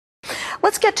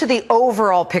Let's get to the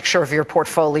overall picture of your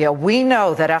portfolio. We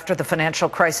know that after the financial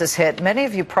crisis hit, many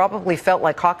of you probably felt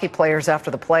like hockey players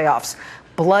after the playoffs,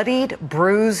 bloodied,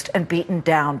 bruised, and beaten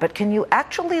down. But can you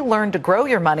actually learn to grow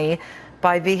your money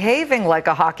by behaving like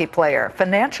a hockey player?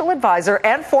 Financial advisor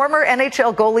and former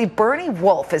NHL goalie Bernie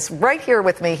Wolfe is right here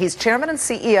with me. He's chairman and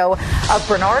CEO of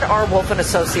Bernard R. Wolfe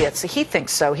Associates. He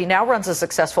thinks so. He now runs a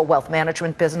successful wealth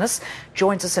management business,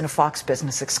 joins us in a Fox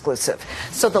Business exclusive.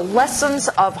 So the lessons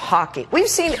of hockey. We've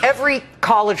seen every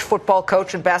college football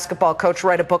coach and basketball coach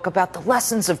write a book about the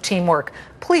lessons of teamwork.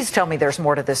 Please tell me there's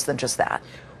more to this than just that.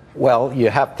 Well,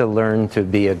 you have to learn to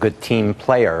be a good team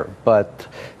player, but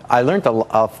I learned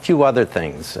a few other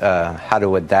things, how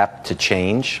to adapt to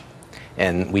change,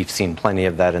 and we've seen plenty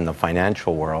of that in the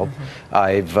financial world. Mm-hmm.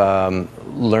 I've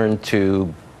learned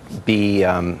to be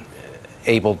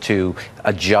able to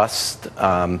adjust.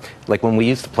 Like when we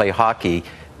used to play hockey,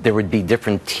 there would be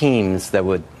different teams that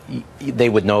would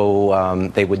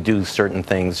know they would do certain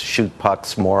things, shoot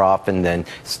pucks more often than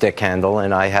stick handle,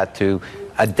 and I had to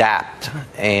adapt.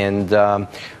 And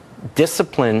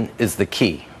discipline is the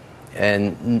key.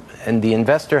 And the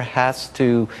investor has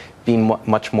to be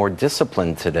much more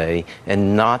disciplined today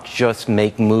and not just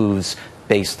make moves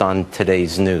based on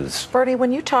today's news. Bernie,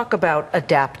 when you talk about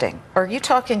adapting, are you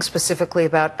talking specifically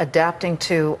about adapting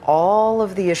to all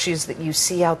of the issues that you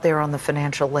see out there on the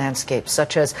financial landscape,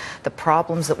 such as the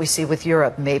problems that we see with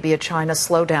Europe, maybe a China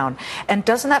slowdown? And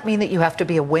doesn't that mean that you have to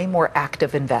be a way more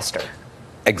active investor?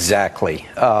 Exactly.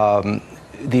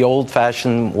 The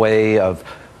old-fashioned way of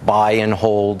buy and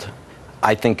hold,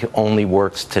 I think, only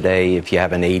works today if you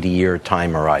have an 80-year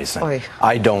time horizon. Oy.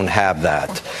 I don't have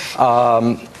that.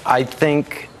 I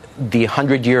think the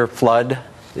 100-year flood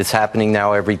is happening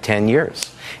now every 10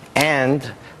 years.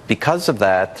 And because of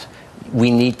that, we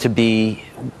need to be,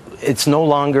 it's no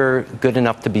longer good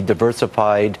enough to be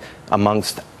diversified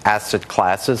amongst asset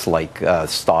classes like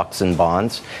stocks and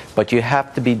bonds, but you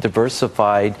have to be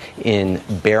diversified in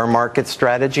bear market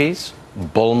strategies,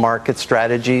 bull market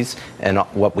strategies, and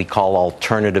what we call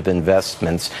alternative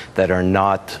investments that are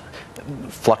not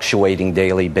fluctuating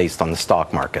daily based on the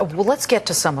stock market. Well, let's get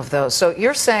to some of those. So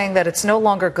you're saying that it's no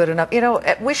longer good enough. You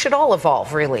know, we should all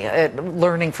evolve, really,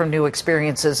 learning from new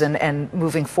experiences and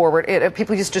moving forward.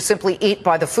 People used to simply eat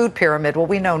by the food pyramid. Well,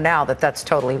 we know now that that's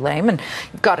totally lame, and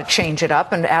you've got to change it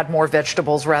up and add more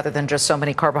vegetables rather than just so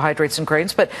many carbohydrates and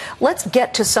grains. But let's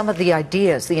get to some of the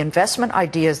ideas, the investment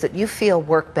ideas that you feel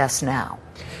work best now.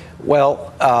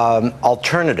 Well,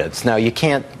 alternatives. Now, you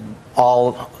can't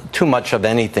too much of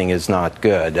anything is not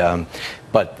good,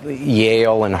 but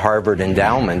Yale and Harvard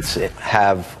endowments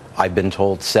have, I've been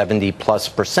told,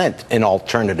 70+% in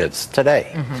alternatives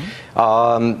today.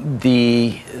 Mm-hmm.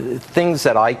 The things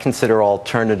that I consider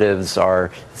alternatives are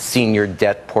senior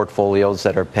debt portfolios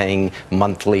that are paying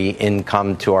monthly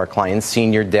income to our clients.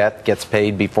 Senior debt gets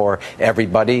paid before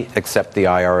everybody except the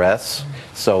IRS,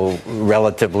 so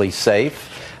relatively safe.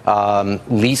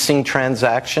 Leasing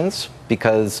transactions,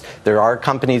 because there are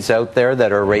companies out there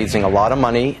that are raising a lot of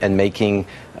money and making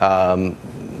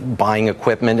buying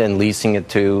equipment and leasing it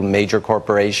to major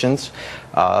corporations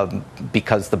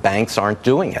because the banks aren't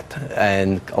doing it,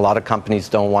 and a lot of companies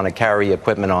don't want to carry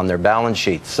equipment on their balance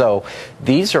sheets. So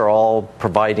these are all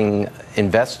providing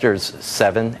investors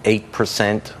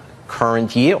 7-8%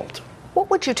 current yield. What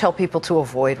would you tell people to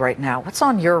avoid right now? What's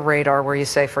on your radar where you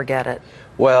say forget it?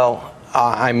 Well,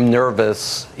 I'm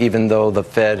nervous, even though the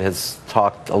Fed has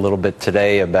talked a little bit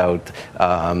today about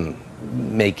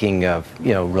making,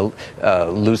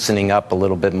 loosening up a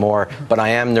little bit more. But I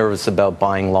am nervous about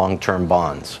buying long-term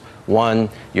bonds. One,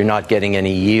 you're not getting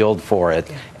any yield for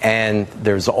it, and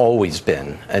there's always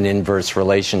been an inverse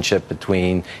relationship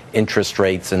between interest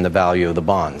rates and the value of the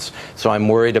bonds. So I'm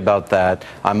worried about that.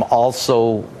 I'm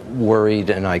also worried,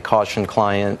 and I caution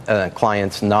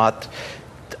clients not.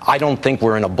 I don't think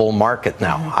we're in a bull market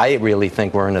now. Mm-hmm. I really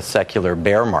think we're in a secular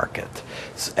bear market.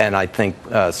 And I think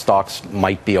stocks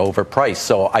might be overpriced.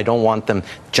 So I don't want them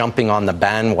jumping on the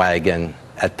bandwagon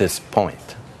at this point.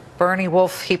 Bernie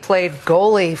Wolfe, he played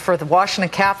goalie for the Washington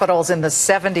Capitals in the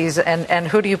 70s. And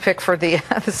who do you pick for the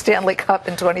Stanley Cup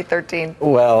in 2013?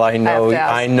 Well, I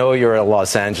know you're a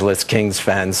Los Angeles Kings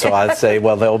fan, so I'd say,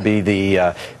 well, they'll be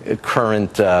the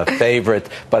current favorite.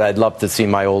 But I'd love to see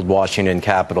my old Washington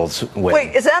Capitals win.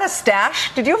 Wait, is that a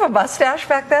stash? Did you have a mustache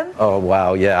back then? Oh,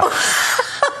 wow, yeah.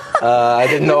 I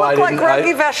didn't know. You look like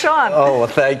Rogie Vachon. Oh, well,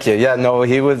 thank you. Yeah, no,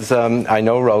 he was. I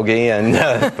know Rogie, and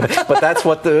but that's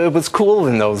what it was cool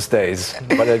in those days.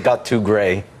 But it got too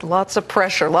gray. Lots of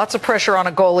pressure on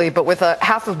a goalie. But with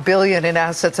 $500 million in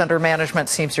assets under management,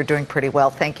 seems you're doing pretty well.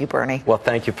 Thank you, Bernie. Well,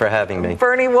 thank you for having me.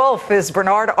 Bernie Wolfe is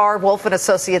Bernard R. Wolfe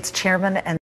Associates chairman and